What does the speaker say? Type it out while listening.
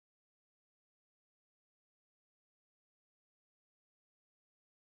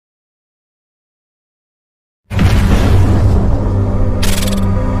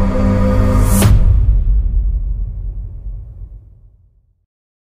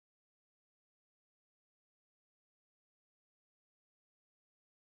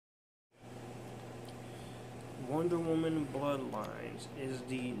Wonder Woman Bloodlines is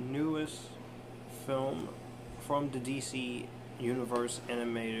the newest film from the DC Universe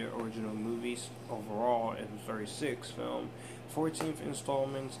animated original movies. Overall, it was 36th film, 14th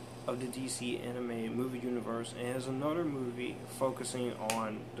installment of the DC animated movie universe, and is another movie focusing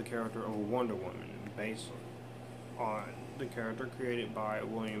on the character of Wonder Woman, based on the character created by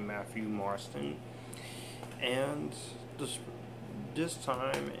William Matthew Marston. And this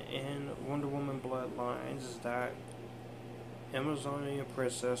time in Wonder Woman Bloodlines is that Amazonian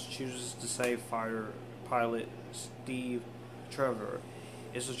princess chooses to save fighter pilot Steve Trevor.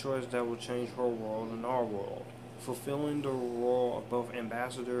 It's a choice that will change her world and our world. Fulfilling the role of both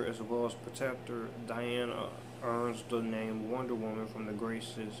ambassador as well as protector, Diana earns the name Wonder Woman from the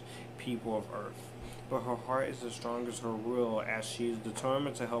gracious people of Earth. But her heart is as strong as her will, as she is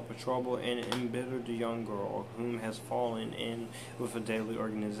determined to help a troubled and embittered young girl whom has fallen in with a deadly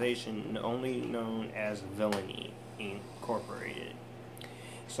organization only known as Villainy Incorporated.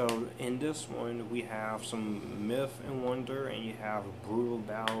 So in this one, we have some myth and wonder, and you have brutal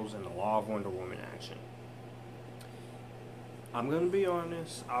battles and a lot of Wonder Woman action. I'm going to be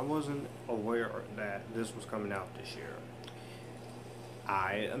honest, I wasn't aware that this was coming out this year.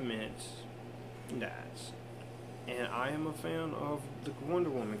 I admit that. And I am a fan of the Wonder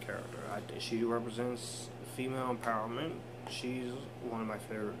Woman character. She represents female empowerment. She's one of my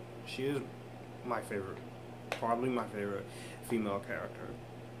favorite. She is my favorite, probably my favorite female character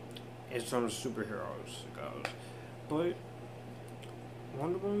in terms of superheroes goes. But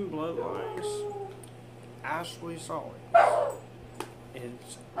Wonder Woman Bloodlines, actually solid.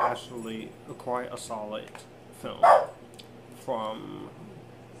 It's actually quite a solid film from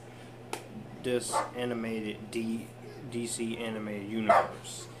this animated DC animated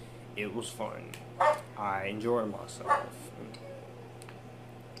universe. It was fun. I enjoyed myself.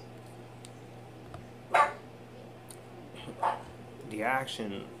 The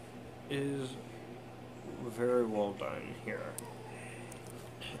action is very well done here.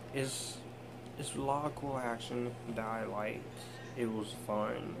 It's a lot of cool action that I liked. It was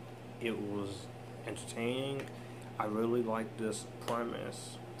fun. It was entertaining. I really like this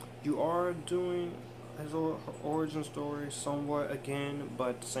premise. You are doing his origin story somewhat again, but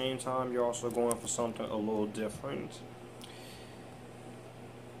at the same time, you're also going for something a little different.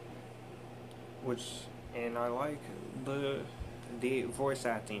 And I like the voice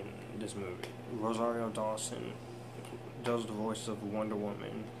acting in this movie. Rosario Dawson does the voice of Wonder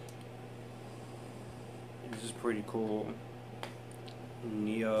Woman. This is pretty cool.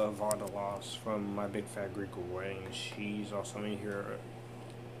 Nia Vardalos from My Big Fat Greek Wedding, she's also in here.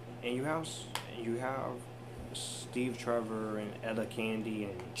 And you have Steve Trevor and Etta Candy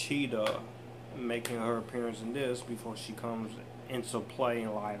and Cheetah making her appearance in this before she comes into play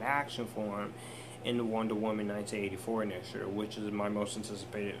in live action form in the Wonder Woman 1984 next year, which is my most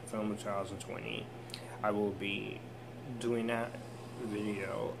anticipated film of 2020. I will be doing that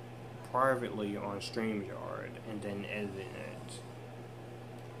video privately on StreamYard and then editing it,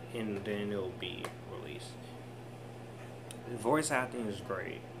 and then it'll be released. The voice acting is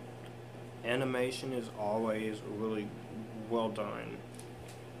great. Animation is always really well done.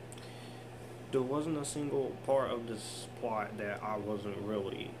 There wasn't a single part of this plot that I wasn't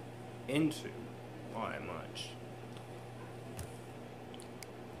really into all that much.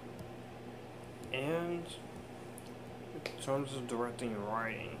 And in terms of directing and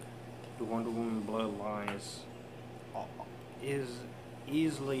writing, the Wonder Woman Bloodlines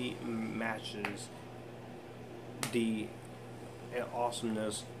easily matches the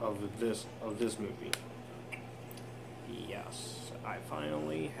awesomeness of this movie. Yes, I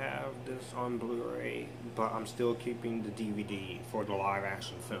finally have this on Blu-ray, but I'm still keeping the DVD for the live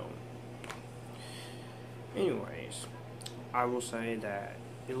action film. Anyways, I will say that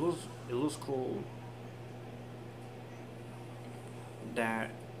it looks cool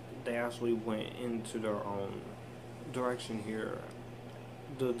that they actually went into their own direction here.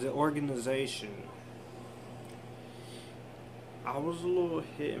 The organization, I was a little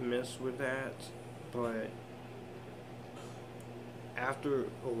hit and miss with that, but after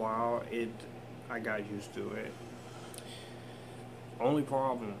a while I got used to it. Only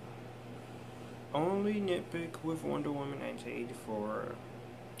nitpick with Wonder Woman 1984,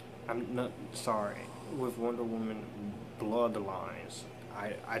 with Wonder Woman Bloodlines,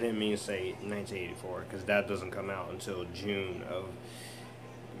 I didn't mean to say 1984, because that doesn't come out until June of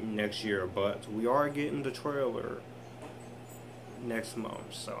next year, but we are getting the trailer next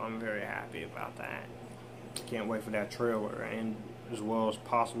month, so I'm very happy about that. Can't wait for that trailer, and as well as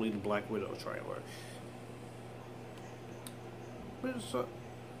possibly the Black Widow trailer. But it's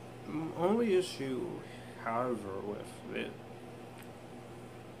only issue However, with it,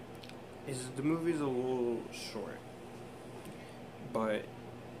 is the movie's a little short, but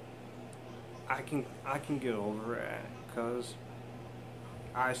I can get over it because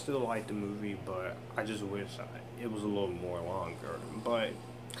I still like the movie, but I just wish it was a little more longer. But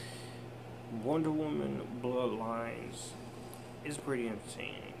Wonder Woman Bloodlines is pretty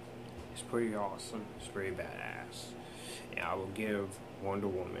entertaining. It's pretty awesome. It's pretty badass. And I will give Wonder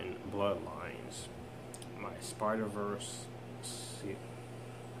Woman Bloodlines my Spider-Verse. See,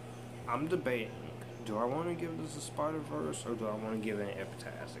 I'm debating. Do I want to give this a Spider-Verse or do I want to give it an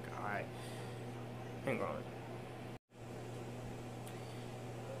Epictastic? Hang on.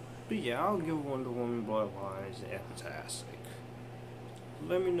 But yeah, I'll give Wonder Woman Bloodlines an Epictastic.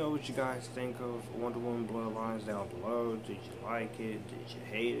 Let me know what you guys think of Wonder Woman Bloodlines down below. Did you like it? Did you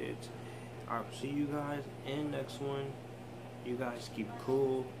hate it? I'll see you guys in the next one. You guys keep it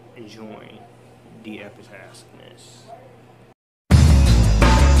cool. Enjoying the Epictasticness.